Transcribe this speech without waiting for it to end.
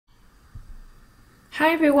Hi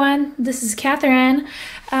everyone, this is Catherine.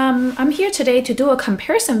 I'm here today to do a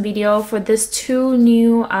comparison video for this two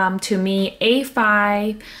new to me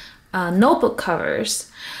A5 notebook covers.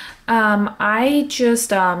 I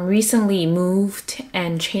just recently moved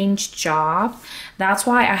and changed job. That's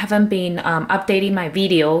why I haven't been updating my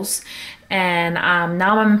videos. And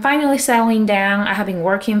now I'm finally settling down. I have been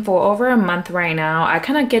working for over a month right now. I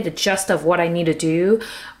kind of get the gist of what I need to do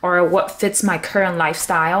or what fits my current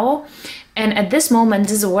lifestyle. And at this moment,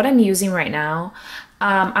 this is what I'm using right now.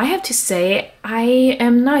 I have to say, I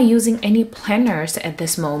am not using any planners at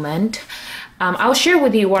this moment. I'll share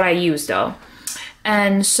with you what I use though.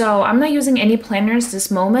 And so I'm not using any planners this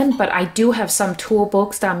moment, but I do have some tool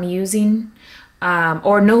books that I'm using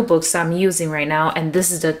or notebooks that I'm using right now. And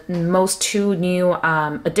this is the most two new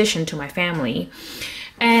addition to my family.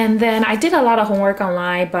 And then I did a lot of homework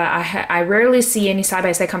online, but I rarely see any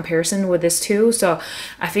side-by-side comparison with this too. So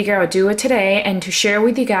I figure I'll do it today and to share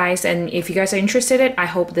with you guys. And if you guys are interested in it, I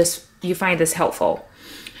hope you find this helpful.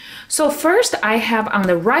 So first I have on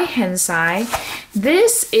the right hand side,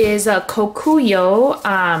 this is a Kokuyo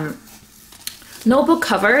notebook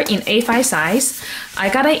cover in A5 size. I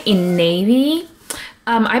got it in navy.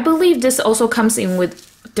 I believe this also comes in with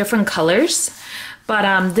different colors.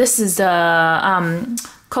 But this is the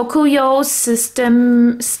Kokuyo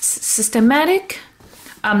Systemic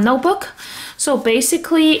notebook. So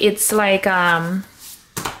basically it's like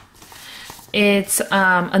it's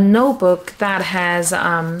a notebook that has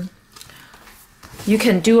you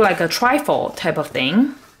can do like a trifold type of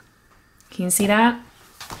thing. Can you see that?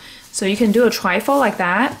 So you can do a trifold like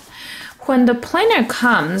that. When the planner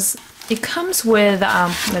comes, it comes with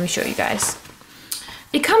let me show you guys.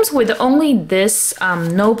 It comes with only this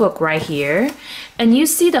notebook right here. And you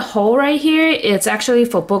see the hole right here, it's actually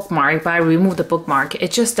for bookmark, but I removed the bookmark.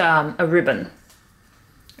 It's just a ribbon.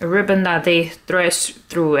 A ribbon that they thread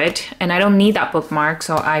through it. And I don't need that bookmark,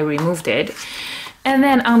 so I removed it. And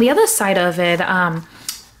then on the other side of it,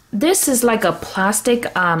 this is like a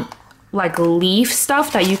plastic like leaf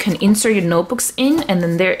stuff that you can insert your notebooks in. And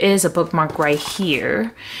then there is a bookmark right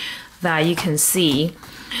here that you can see.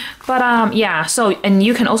 But yeah, so, and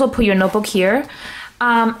you can also put your notebook here.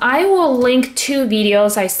 I will link two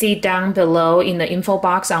videos I see down below in the info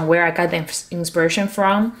box on where I got the inspiration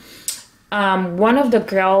from. One of the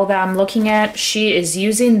girl that I'm looking at, she is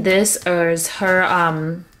using this as her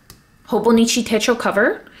Hobonichi techo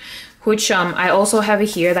cover, which I also have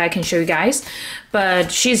it here that I can show you guys. But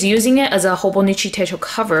she's using it as a Hobonichi techo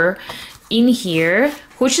cover in here,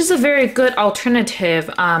 which is a very good alternative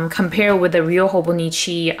compared with the real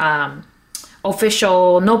Hobonichi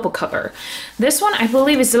official notebook cover. This one I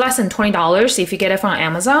believe is less than $20 if you get it from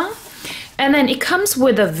Amazon. And then it comes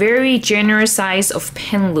with a very generous size of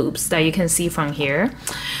pen loops that you can see from here.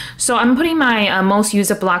 So I'm putting my most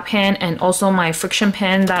used black pen and also my friction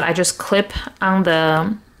pen that I just clip on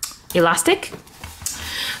the elastic.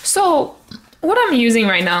 So what I'm using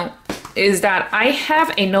right now is that I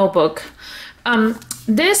have a notebook.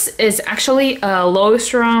 This is actually a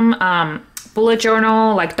Lowstrom bullet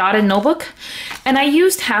journal, like dotted notebook, and I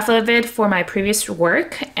used half of it for my previous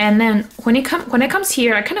work. And then when it comes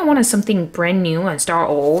here, I kind of wanted something brand new and start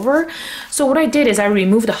all over. So what I did is I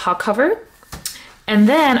removed the hot cover, and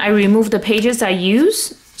then I removed the pages I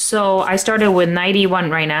use. So I started with 91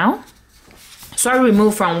 right now. So I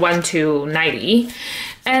removed from 1 to 90,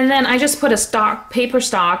 and then I just put a paper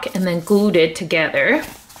stock and then glued it together.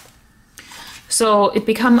 So it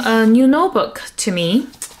became a new notebook to me.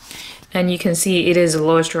 And you can see it is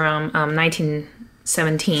Lowstrom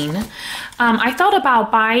 1917. I thought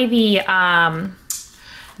about buying the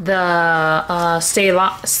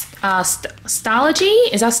Stalogy.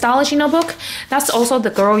 Is that Stalogy notebook? That's also the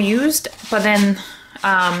girl used. But then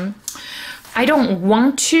I don't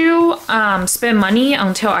want to spend money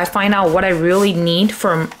until I find out what I really need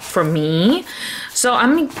for me. So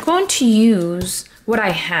I'm going to use what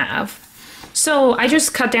I have. So I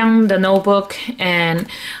just cut down the notebook, and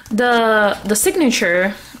the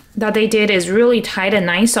signature that they did is really tight and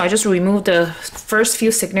nice. So I just removed the first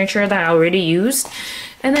few signature that I already used,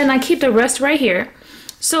 and then I keep the rest right here.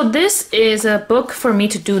 So this is a book for me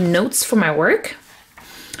to do notes for my work.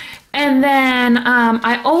 And then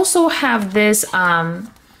I also have this the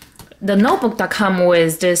notebook that come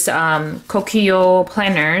with this Kokuyo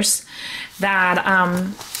planners that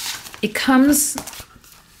it comes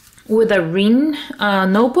with a ring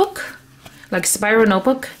notebook, like spiral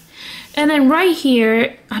notebook. And then right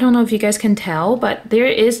here, I don't know if you guys can tell, but there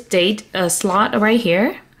is date slot right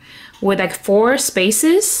here with like 4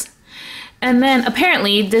 spaces. And then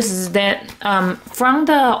apparently this is that from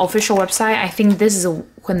the official website, I think this is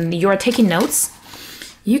when you're taking notes.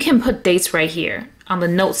 you can put dates right here on the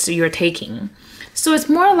notes that you're taking. So it's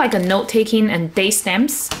more like a note taking and date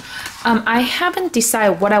stamps. I haven't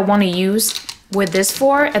decided what I want to use with this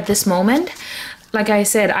for at this moment. Like I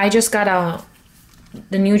said, I just got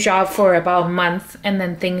the new job for about a month, and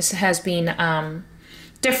then things has been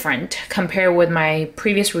different compared with my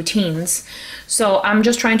previous routines. So I'm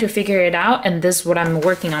just trying to figure it out, and this is what I'm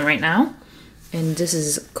working on right now. And this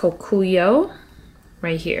is Kokuyo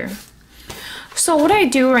right here. So what I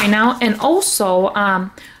do right now, and also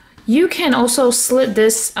you can also slit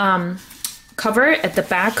this cover at the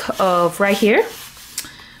back of right here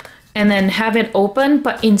and then have it open.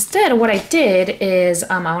 But instead what I did is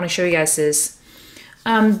I want to show you guys this.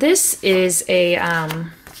 This is a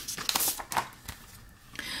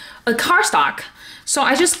cardstock. So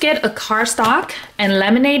I just get a cardstock and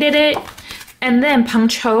laminated it and then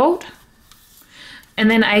punch holed, and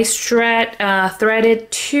then I threaded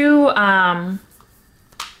two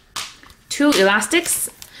elastics,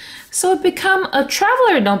 so it become a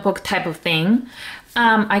traveler notebook type of thing.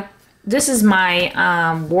 This is my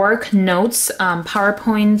work notes,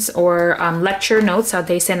 PowerPoints or lecture notes that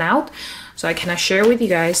they send out. So I cannot share with you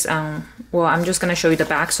guys. Well, I'm just gonna show you the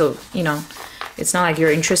back, so you know, it's not like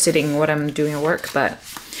you're interested in what I'm doing at work. But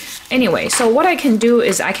anyway, so what I can do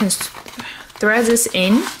is I can thread this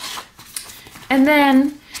in, and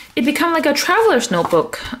then it becomes like a traveler's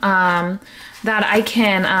notebook that I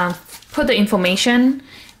can put the information.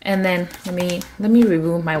 And then let me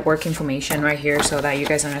remove my work information right here so that you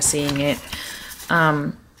guys are not seeing it.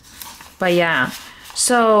 But yeah,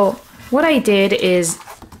 so what I did is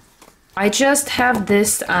I just have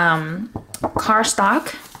this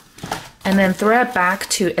cardstock and then thread back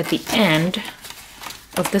to at the end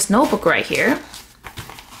of this notebook right here.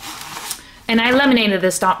 And I laminated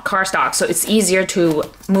this cardstock so it's easier to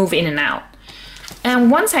move in and out. And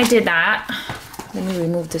once I did that, let me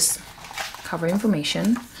remove this cover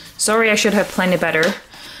information. Sorry, I should have planned it better.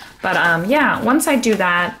 But yeah, once I do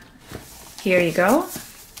that, here you go.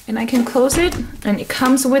 And I can close it, and it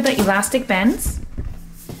comes with the elastic bands.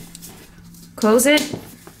 Close it,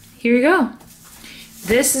 here you go.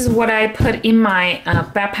 This is what I put in my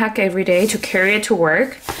backpack every day to carry it to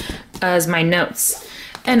work as my notes.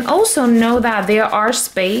 And also know that there are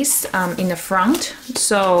space in the front.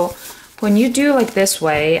 So when you do like this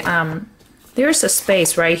way, there's a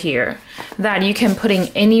space right here that you can put in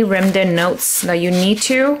any random notes that you need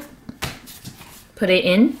to put it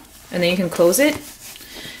in, and then you can close it.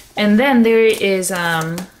 And then there is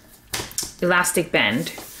elastic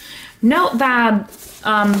band. Note that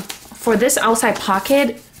for this outside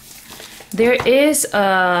pocket, there is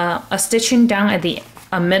a stitching down at the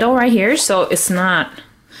middle right here, so it's not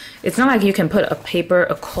like you can put a paper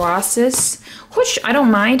across this, which I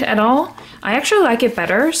don't mind at all. I actually like it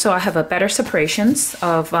better, so I have a better separations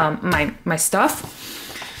of my stuff.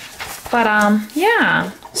 But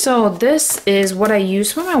yeah, so this is what I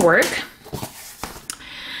use for my work.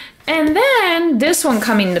 And then this one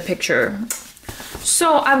come in the picture.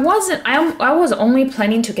 So I was only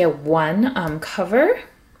planning to get one cover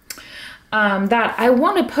that I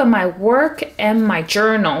want to put my work and my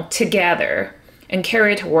journal together and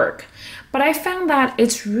carry it to work. But I found that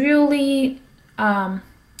it's really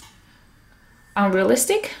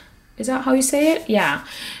unrealistic. Is that how you say it? Yeah,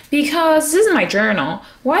 because this is my journal.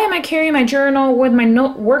 Why am I carrying my journal with my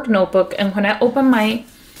work notebook? And when I open my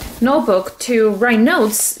notebook to write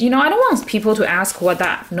notes, you know, I don't want people to ask what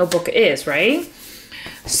that notebook is, right?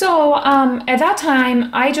 So at that time,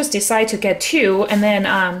 I just decided to get two, and then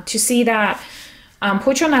to see that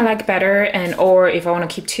which one I like better, and or if I want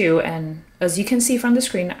to keep two. And as you can see from the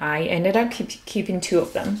screen, I ended up keeping two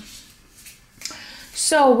of them.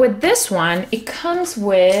 So with this one, it comes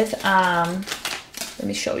with, let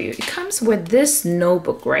me show you. It comes with this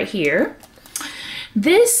notebook right here.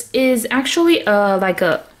 This is actually like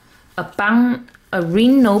a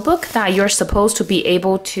ring notebook that you're supposed to be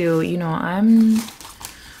able to, you know,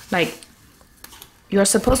 you're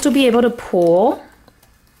supposed to be able to pull,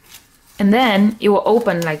 and then it will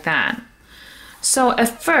open like that. So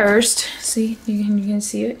at first, see, you can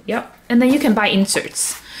see it, yep. And then you can buy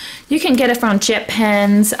inserts. You can get it from Jet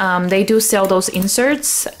Pens. They do sell those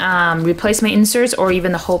inserts, replacement inserts, or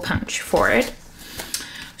even the hole punch for it.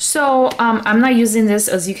 So I'm not using this,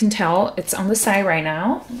 as you can tell. It's on the side right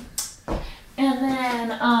now.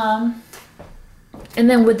 And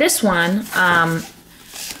then with this one,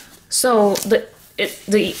 so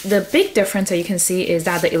the big difference that you can see is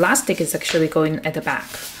that the elastic is actually going at the back.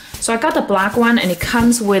 So I got the black one, and it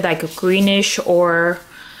comes with like a greenish or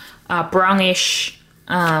brownish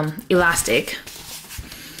elastic.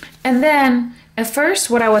 And then At first,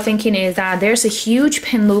 what I was thinking is that there's a huge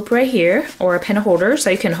pen loop right here, or a pen holder, so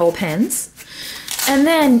you can hold pens. And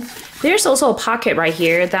then there's also a pocket right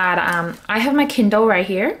here that I have my Kindle right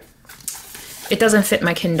here. It doesn't fit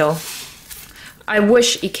my Kindle. I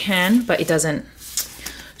wish it can, but it doesn't.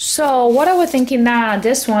 So what I was thinking that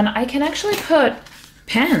this one, I can actually put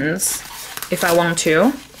pens if I want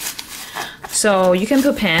to. So you can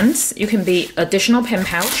put pens, you can be additional pen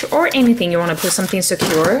pouch or anything you want to put something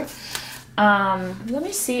secure. Let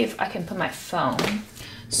me see if I can put my phone.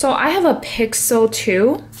 So I have a Pixel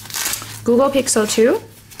 2, Google Pixel 2.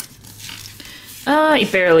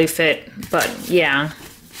 It barely fit, but yeah.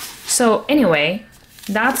 So anyway,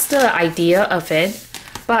 that's the idea of it.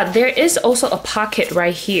 But there is also a pocket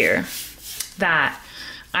right here that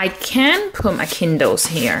I can put my Kindles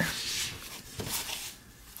here.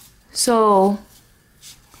 So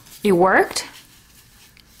it worked.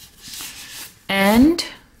 And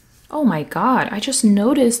oh my God, I just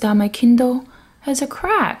noticed that my Kindle has a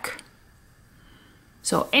crack.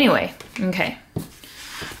 So anyway, okay.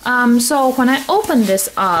 So when I open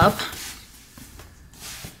this up,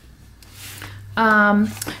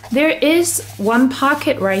 there is one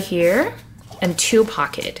pocket right here and two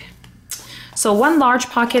pocket. So one large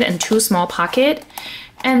pocket and two small pocket.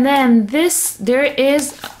 And then this, there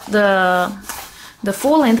is the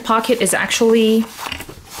full length pocket is actually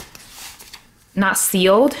not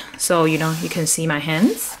sealed, so you know you can see my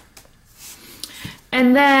hands.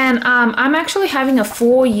 And then I'm actually having a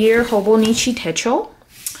 4-year Hobonichi Techo.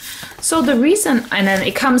 So the reason, and then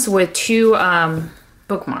it comes with two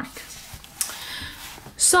bookmark.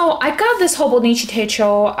 So I got this Hobonichi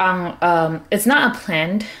Techo on, it's not a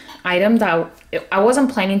planned item that I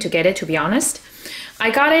wasn't planning to get it, to be honest. I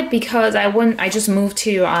got it because I just moved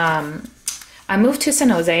to I moved to San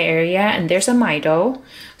Jose area, and there's a Maido,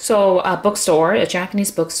 so a bookstore, a Japanese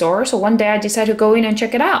bookstore. So one day I decided to go in and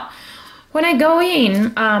check it out. When I go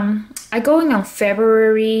in on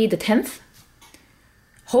February the 10th.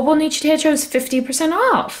 Hobonichi Techo is 50%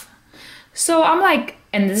 off. So I'm like,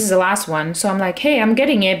 and this is the last one. So I'm like, hey, I'm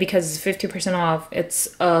getting it because it's 50% off.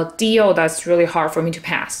 It's a deal that's really hard for me to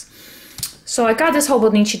pass. So I got this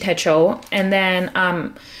Hobonichi Techo, and then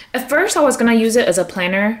at first I was gonna use it as a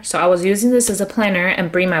planner. So I was using this as a planner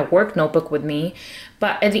and bring my work notebook with me.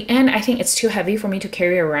 But at the end, I think it's too heavy for me to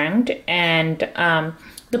carry around. And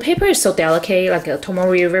the paper is so delicate, like a Tomo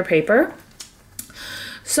River paper.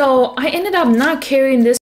 So I ended up not carrying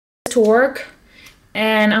this to work.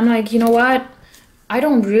 And I'm like, you know what? I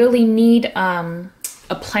don't really need a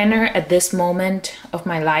planner at this moment of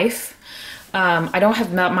my life. I don't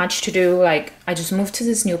have that much to do. Like, I just moved to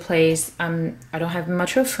this new place. I don't have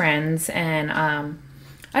much of friends, and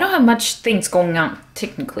I don't have much things going on,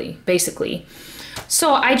 technically, basically.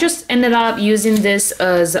 So I just ended up using this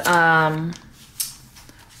as a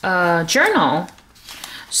journal.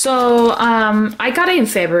 So I got it in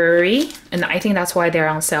February, and I think that's why they're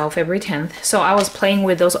on sale February 10th. So I was playing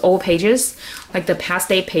with those old pages, like the past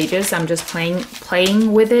date pages. I'm just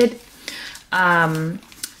playing with it.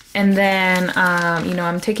 And then, you know,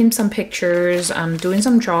 I'm taking some pictures, I'm doing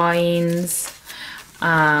some drawings,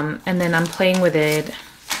 and then I'm playing with it.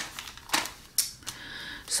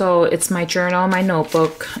 So it's my journal, my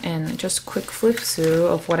notebook, and just quick flip through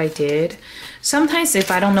of what I did. Sometimes if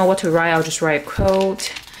I don't know what to write, I'll just write a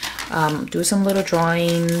quote, do some little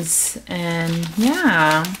drawings, and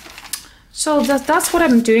yeah. So that's what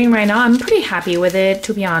I'm doing right now. I'm pretty happy with it,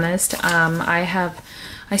 to be honest. I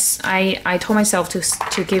told myself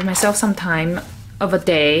to give myself some time of a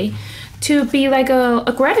day to be like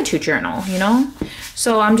a gratitude journal, you know?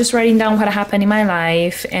 So I'm just writing down what happened in my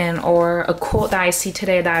life, or a quote that I see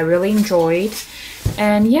today that I really enjoyed.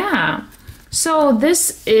 And yeah, so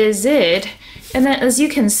this is it. And then as you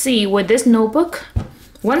can see with this notebook,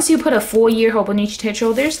 once you put a 4-year Hobonichi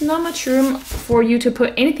Techo, there's not much room for you to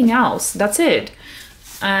put anything else. That's it.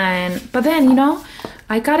 But then, you know,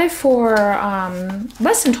 I got it for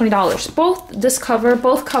less than $20.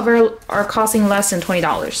 Both cover are costing less than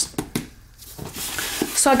 $20.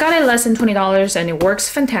 So I got it less than $20, and it works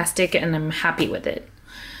fantastic, and I'm happy with it.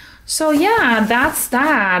 So yeah, that's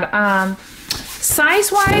that.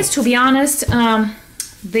 Size-wise, to be honest,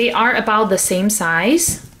 they are about the same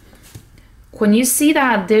size. When you see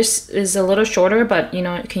that this is a little shorter, but you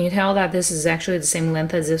know, can you tell that this is actually the same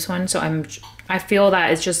length as this one? So I feel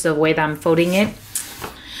that it's just the way that I'm folding it.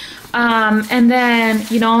 And then,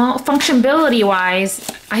 you know, functionality wise,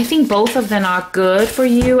 I think both of them are good for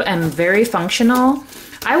you and very functional.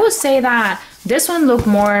 I would say that this one looked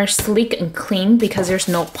more sleek and clean because there's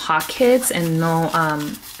no pockets and no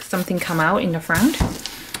something come out in the front.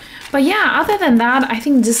 But yeah, other than that, I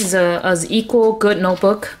think this is a equal good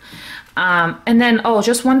notebook. And then, oh,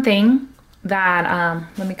 just one thing that,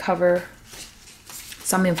 let me cover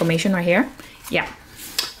some information right here. Yeah,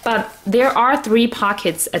 but there are 3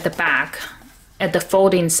 pockets at the back, at the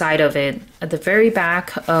folding side of it, at the very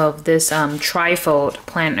back of this trifold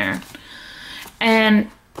planner. And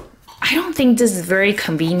I don't think this is very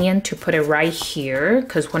convenient to put it right here,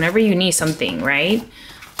 because whenever you need something, right,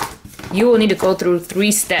 you will need to go through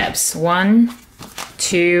 3 steps, 1,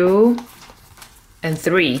 2, and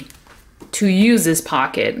 3 to use this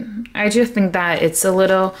pocket. I just think that it's a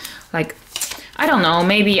little like, I don't know,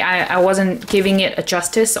 maybe I wasn't giving it a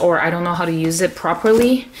justice, or I don't know how to use it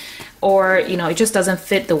properly, or you know, it just doesn't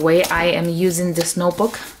fit the way I am using this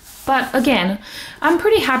notebook. But again, I'm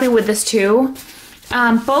pretty happy with this too.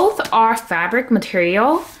 Both are fabric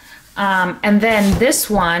material, and then this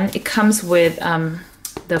one, it comes with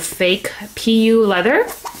the fake PU leather.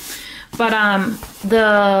 But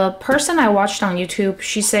the person I watched on YouTube,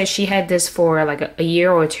 she said she had this for like a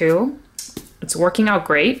year or 2. It's working out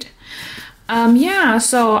great. Yeah,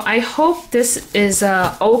 so I hope this is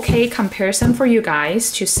a okay comparison for you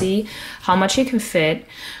guys to see how much it can fit.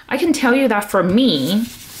 I can tell you that for me,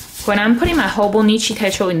 when I'm putting my Hobonichi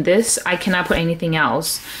techo in this, I cannot put anything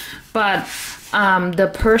else. But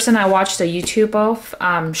the person I watched the YouTube of,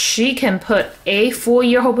 she can put a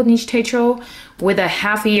full-year Hobonichi techo with a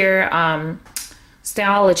half-year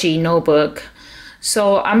Styleology notebook.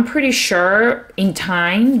 So I'm pretty sure in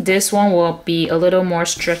time, this one will be a little more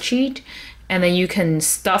stretchy, and then you can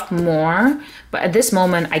stuff more. But at this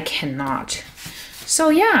moment, I cannot. So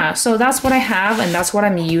yeah, so that's what I have, and that's what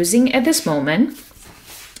I'm using at this moment.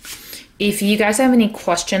 If you guys have any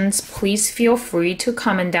questions, please feel free to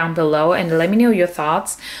comment down below and let me know your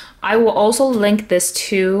thoughts. I will also link this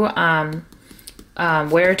to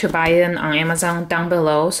where to buy them on Amazon down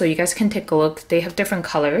below, so you guys can take a look. They have different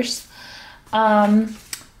colors. And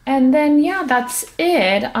then yeah, that's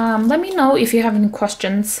it. Let me know if you have any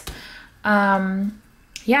questions.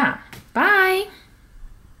 Yeah, bye.